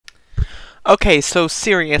Okay, so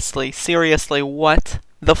seriously, what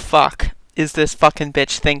the fuck is this fucking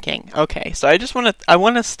bitch thinking? Okay, so I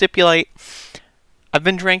want to stipulate, I've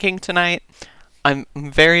been drinking tonight, I'm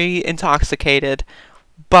very intoxicated,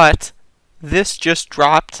 but this just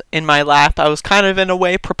dropped in my lap. I was kind of in a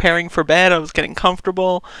way preparing for bed, I was getting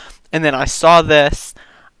comfortable, and then I saw this,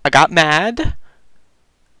 I got mad,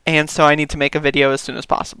 and so I need to make a video as soon as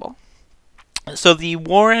possible. So the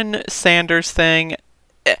Warren Sanders thing,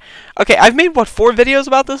 okay, I've made, what, 4 videos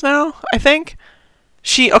about this now, I think?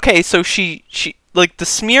 Okay, so she, like, the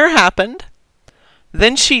smear happened,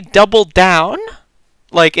 then she doubled down,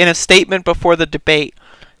 like, in a statement before the debate,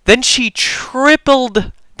 then she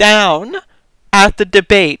tripled down at the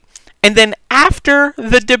debate, and then after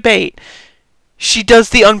the debate, she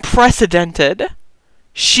does the unprecedented,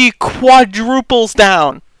 she quadruples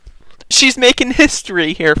down. She's making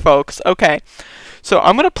history here, folks. Okay, so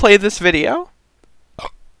I'm gonna play this video.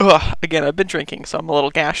 Ugh, again, I've been drinking, so I'm a little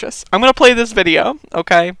gaseous. I'm gonna play this video,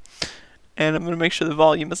 okay? And I'm gonna make sure the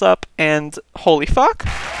volume is up, and holy fuck.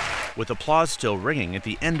 With applause still ringing at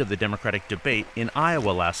the end of the Democratic debate in Iowa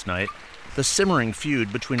last night, the simmering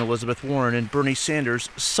feud between Elizabeth Warren and Bernie Sanders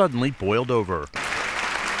suddenly boiled over.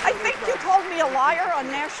 I think you called me a liar on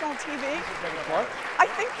national TV. What? I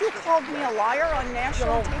think you called me a liar on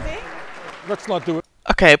national TV. Let's not do it.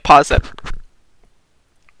 Okay, pause it.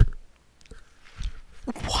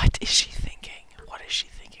 What is she thinking? What is she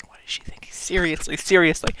thinking? What is she thinking?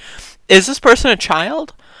 Seriously. Is this person a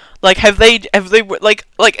child? Like, have they,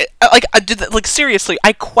 seriously,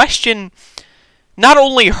 I question not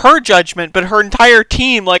only her judgment, but her entire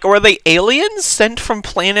team. Like, were they aliens sent from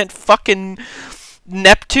planet fucking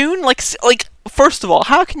Neptune? Like, first of all,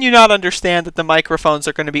 how can you not understand that the microphones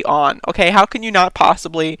are going to be on? Okay, how can you not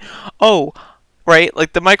possibly, right?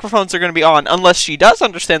 Like, the microphones are going to be on, unless she does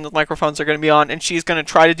understand that the microphones are going to be on, and she's going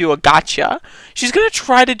to try to do a gotcha. She's going to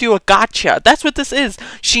try to do a gotcha. That's what this is.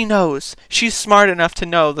 She knows. She's smart enough to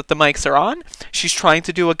know that the mics are on. She's trying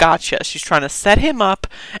to do a gotcha. She's trying to set him up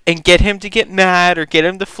and get him to get mad, or get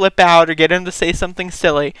him to flip out, or get him to say something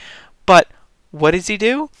silly. But what does he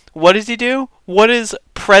do? What does he do? What does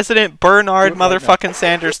President Bernard motherfucking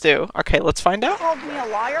Sanders do? Okay, let's find out. You called me a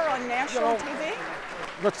liar on national TV.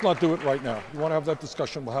 Let's not do it right now. You want to have that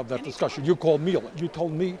discussion, we'll have that discussion. You called me. You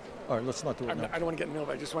told me. All right, let's not do it now. I don't want to get in the middle of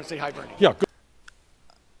it. I just want to say hi, Bernie. Yeah, good.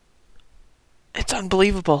 It's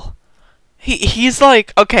unbelievable. He's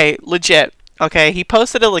like, okay, legit. Okay, he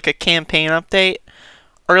posted like a campaign update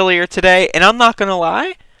earlier today, and I'm not gonna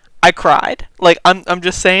lie, I cried. Like, I'm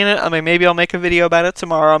just saying it. I mean, maybe I'll make a video about it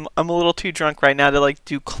tomorrow. I'm a little too drunk right now to like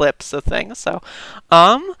do clips of things. So,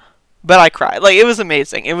 but I cried. Like, it was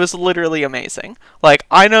amazing. It was literally amazing. Like,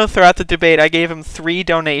 I know throughout the debate I gave him 3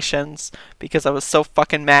 donations because I was so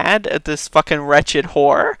fucking mad at this fucking wretched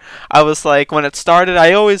whore. I was like, when it started,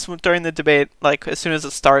 I always, during the debate, like, as soon as it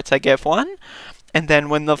starts, I give 1. And then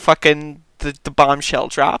when the fucking, the bombshell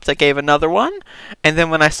dropped, I gave another 1. And then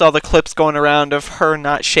when I saw the clips going around of her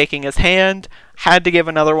not shaking his hand, had to give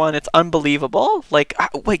another 1. It's unbelievable. Like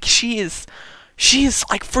she's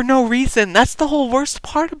like, for no reason. That's the whole worst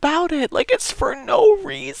part about it. Like, it's for no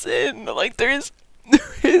reason. Like, there is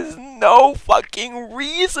no fucking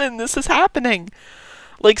reason this is happening.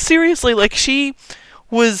 Like, seriously, like, okay,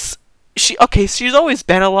 she's always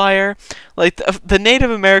been a liar. Like, the Native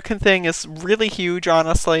American thing is really huge,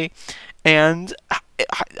 honestly. And,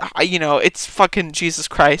 you know, it's fucking Jesus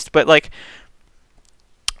Christ. But, like,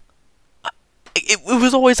 it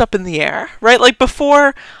was always up in the air, right? Like,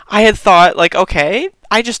 before, I had thought, like, okay,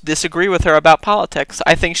 I just disagree with her about politics.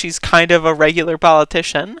 I think she's kind of a regular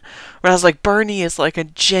politician. Whereas, like, Bernie is, like, a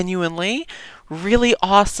genuinely really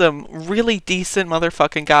awesome, really decent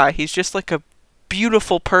motherfucking guy. He's just, like, a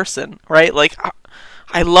beautiful person, right? Like,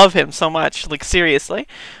 I love him so much, like, seriously.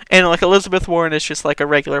 And, like, Elizabeth Warren is just, like, a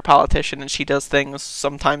regular politician, and she does things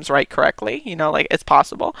sometimes right correctly. You know, like, it's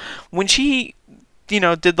possible. When she, you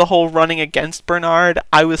know, did the whole running against Bernard,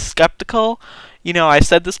 I was skeptical. You know, I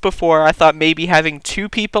said this before, I thought maybe having 2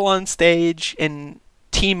 people on stage and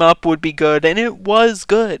team up would be good, and it was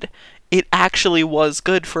good. It actually was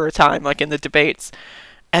good for a time, like in the debates.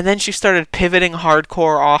 And then she started pivoting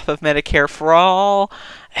hardcore off of Medicare for All,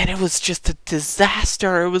 and it was just a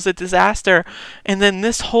disaster. It was a disaster. And then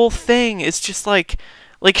this whole thing is just like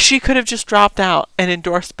she could have just dropped out and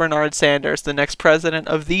endorsed Bernard Sanders, the next president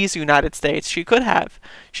of these United States. She could have.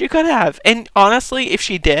 She could have. And honestly, if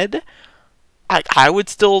she did, I would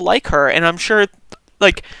still like her. And I'm sure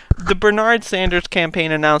like, the Bernard Sanders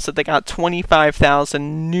campaign announced that they got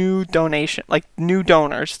 25,000 new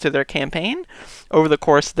donors to their campaign over the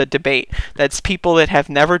course of the debate. That's people that have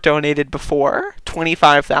never donated before.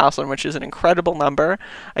 25,000, which is an incredible number.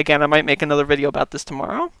 Again, I might make another video about this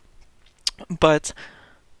tomorrow. But,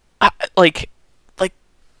 like,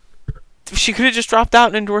 she could have just dropped out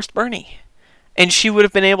and endorsed Bernie. And she would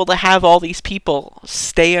have been able to have all these people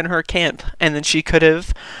stay in her camp. And then she could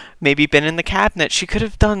have maybe been in the cabinet. She could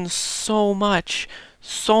have done so much.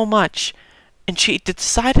 So much. And she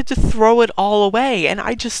decided to throw it all away. And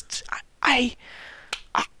and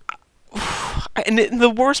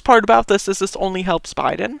the worst part about this is this only helps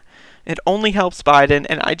Biden. It only helps Biden,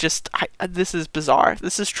 and this is bizarre.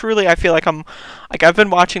 This is truly, I feel like I've been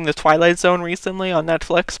watching The Twilight Zone recently on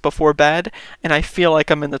Netflix before bed, and I feel like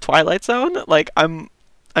I'm in the Twilight Zone. Like, I'm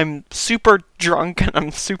super drunk and I'm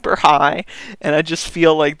super high, and I just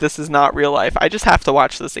feel like this is not real life. I just have to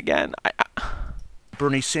watch this again.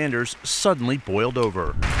 Bernie Sanders suddenly boiled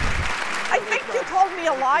over. I think you called me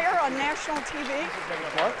a liar on national TV.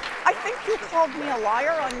 What? I think you called me a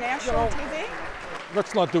liar on national TV.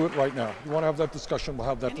 Let's not do it right now. You want to have that discussion, we'll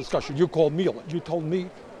have that discussion. You called me, you told me.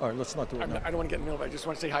 All right, let's not do it now. I don't want to get in the middle of it. I just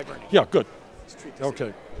want to say hi, Bernie. Yeah, good. Treat this.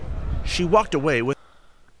 Okay. She walked away with...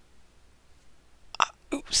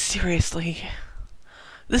 Seriously.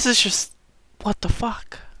 This is just... what the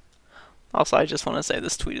fuck? Also, I just want to say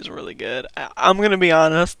this tweet is really good. I'm going to be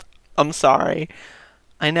honest. I'm sorry.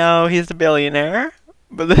 I know he's a billionaire,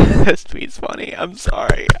 but this tweet's funny. I'm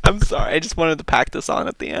sorry. I just wanted to pack this on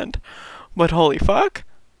at the end. But holy fuck.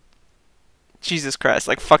 Jesus Christ.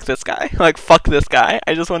 Like, fuck this guy. Like, fuck this guy.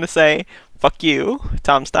 I just want to say, fuck you,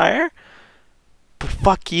 Tom Steyer. But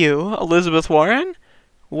fuck you, Elizabeth Warren.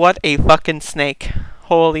 What a fucking snake.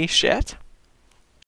 Holy shit.